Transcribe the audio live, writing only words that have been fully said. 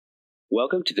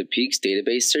Welcome to the Peaks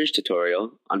database search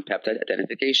tutorial on peptide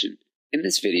identification. In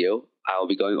this video, I will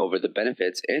be going over the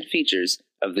benefits and features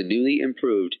of the newly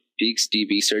improved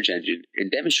PeaksDB search engine and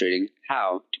demonstrating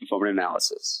how to perform an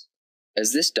analysis.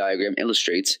 As this diagram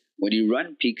illustrates, when you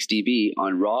run PeaksDB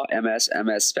on raw MS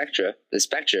spectra, the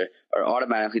spectra are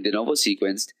automatically de novo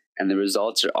sequenced and the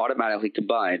results are automatically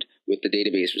combined with the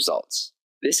database results.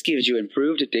 This gives you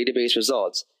improved database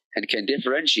results and can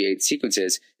differentiate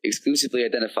sequences exclusively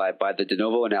identified by the de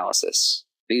novo analysis.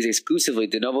 These exclusively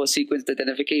de novo sequenced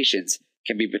identifications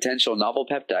can be potential novel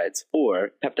peptides or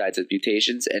peptides with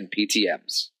mutations and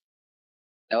PTMs.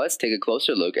 Now let's take a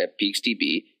closer look at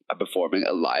PeaksDB by performing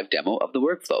a live demo of the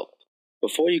workflow.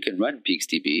 Before you can run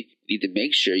PeaksDB, you need to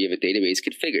make sure you have a database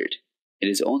configured. It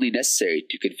is only necessary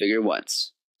to configure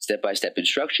once. Step-by-step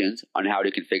instructions on how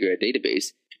to configure a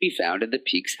database can be found in the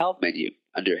Peaks Help menu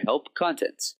under Help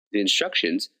Contents. The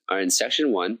instructions are in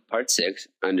Section 1, Part 6,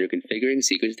 under Configuring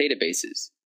Sequence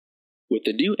Databases. With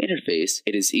the new interface,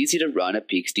 it is easy to run a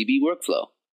PeaksDB workflow.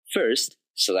 First,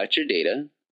 select your data.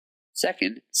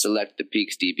 Second, select the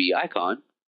PeaksDB icon.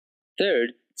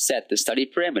 Third, set the study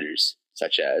parameters,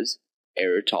 such as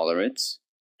error tolerance,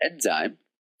 enzyme,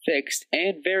 fixed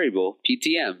and variable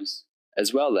PTMs,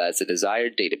 as well as the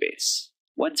desired database.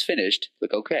 Once finished,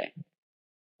 click OK.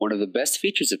 One of the best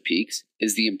features of Peaks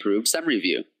is the improved summary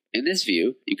view. In this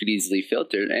view, you can easily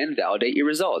filter and validate your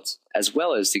results, as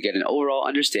well as to get an overall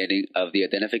understanding of the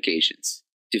identifications.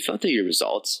 To filter your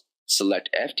results, select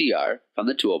FDR from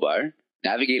the toolbar,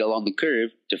 navigate along the curve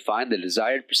to find the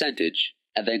desired percentage,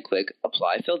 and then click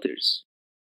Apply Filters.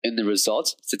 In the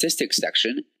Results Statistics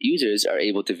section, users are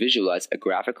able to visualize a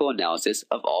graphical analysis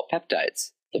of all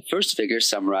peptides. The first figure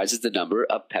summarizes the number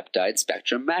of peptide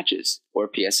spectrum matches, or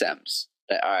PSMs,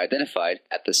 that are identified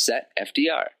at the set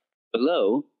FDR.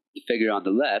 Below, the figure on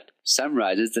the left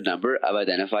summarizes the number of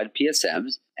identified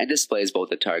PSMs and displays both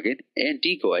the target and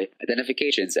decoy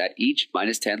identifications at each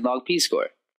 -10 log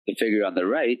p-score. The figure on the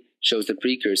right shows the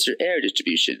precursor error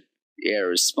distribution. The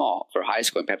error is small for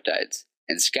high-scoring peptides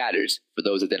and scatters for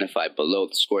those identified below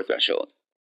the score threshold.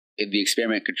 In the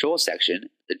experiment control section,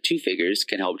 the two figures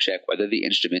can help check whether the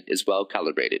instrument is well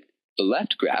calibrated. The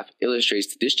left graph illustrates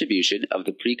the distribution of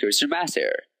the precursor mass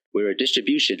error, where a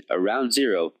distribution around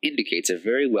 0 indicates a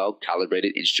very well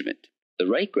calibrated instrument. The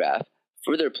right graph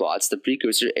further plots the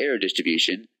precursor error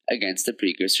distribution against the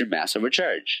precursor mass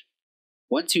overcharge.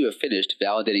 Once you have finished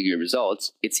validating your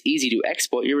results, it's easy to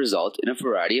export your result in a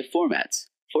variety of formats.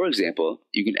 For example,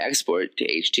 you can export to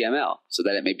HTML so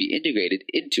that it may be integrated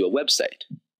into a website.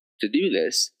 To do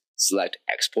this, select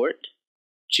Export,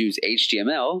 choose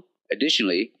HTML.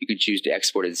 Additionally, you can choose to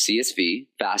export in CSV,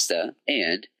 FASTA,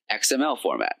 and XML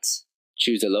formats.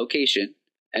 Choose a location,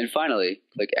 and finally,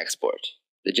 click Export.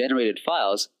 The generated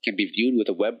files can be viewed with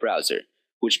a web browser,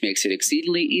 which makes it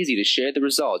exceedingly easy to share the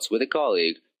results with a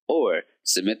colleague or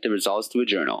submit the results to a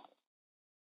journal.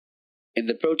 In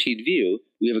the protein view,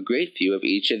 we have a great view of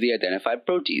each of the identified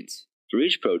proteins. For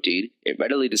each protein, it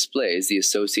readily displays the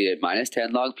associated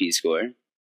 -10 log p-score,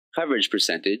 coverage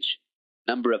percentage,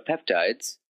 number of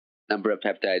peptides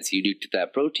unique to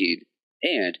that protein,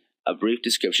 and a brief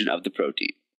description of the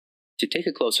protein. To take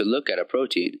a closer look at a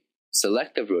protein,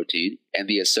 select the protein and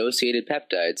the associated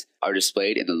peptides are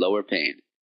displayed in the lower pane.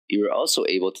 You are also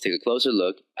able to take a closer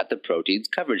look at the protein's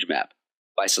coverage map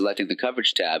by selecting the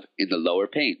Coverage tab in the lower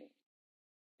pane.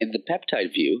 In the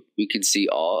peptide view, we can see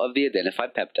all of the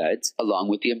identified peptides along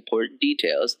with the important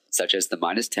details such as the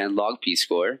 -10 log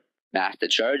p-score, mass to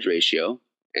charge ratio,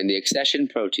 and the accession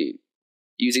protein.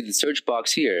 Using the search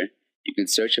box here, you can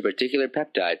search a particular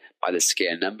peptide by the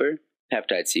scan number,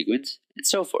 peptide sequence, and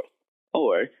so forth.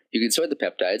 Or you can sort the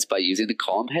peptides by using the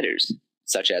column headers,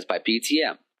 such as by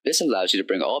PTM. This allows you to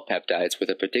bring all peptides with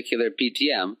a particular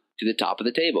PTM to the top of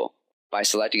the table. By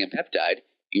selecting a peptide,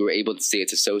 you are able to see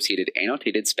its associated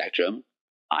annotated spectrum,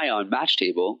 ion match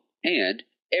table, and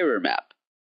error map.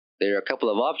 There are a couple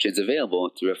of options available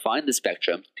to refine the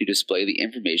spectrum to display the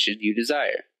information you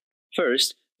desire.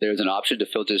 First, there is an option to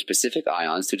filter specific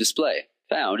ions to display,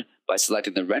 found by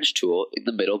selecting the wrench tool in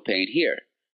the middle pane here.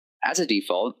 As a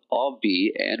default, all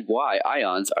B and Y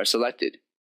ions are selected.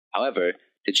 However,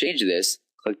 to change this,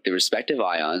 click the respective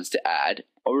ions to add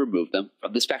or remove them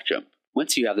from the spectrum.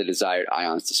 Once you have the desired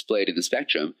ions displayed in the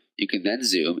spectrum, you can then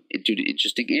zoom into an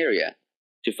interesting area.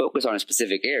 To focus on a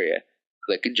specific area,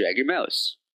 click and drag your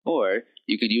mouse. Or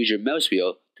you can use your mouse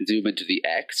wheel to zoom into the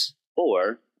X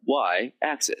or Y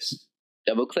axis.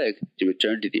 Double-click to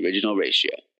return to the original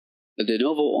ratio. The de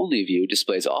novo only view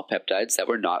displays all peptides that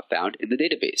were not found in the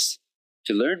database.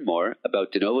 To learn more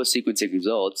about de novo sequencing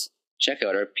results, check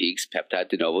out our Peaks Peptide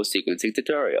de novo sequencing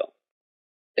tutorial.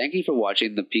 Thank you for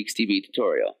watching the PeaksDB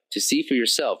tutorial. To see for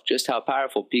yourself just how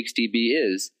powerful PeaksDB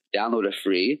is, download a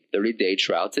free 30-day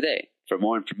trial today. For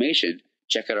more information,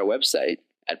 check out our website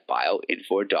at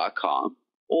bioinfor.com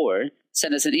or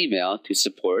send us an email to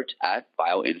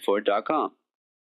support@bioinfor.com.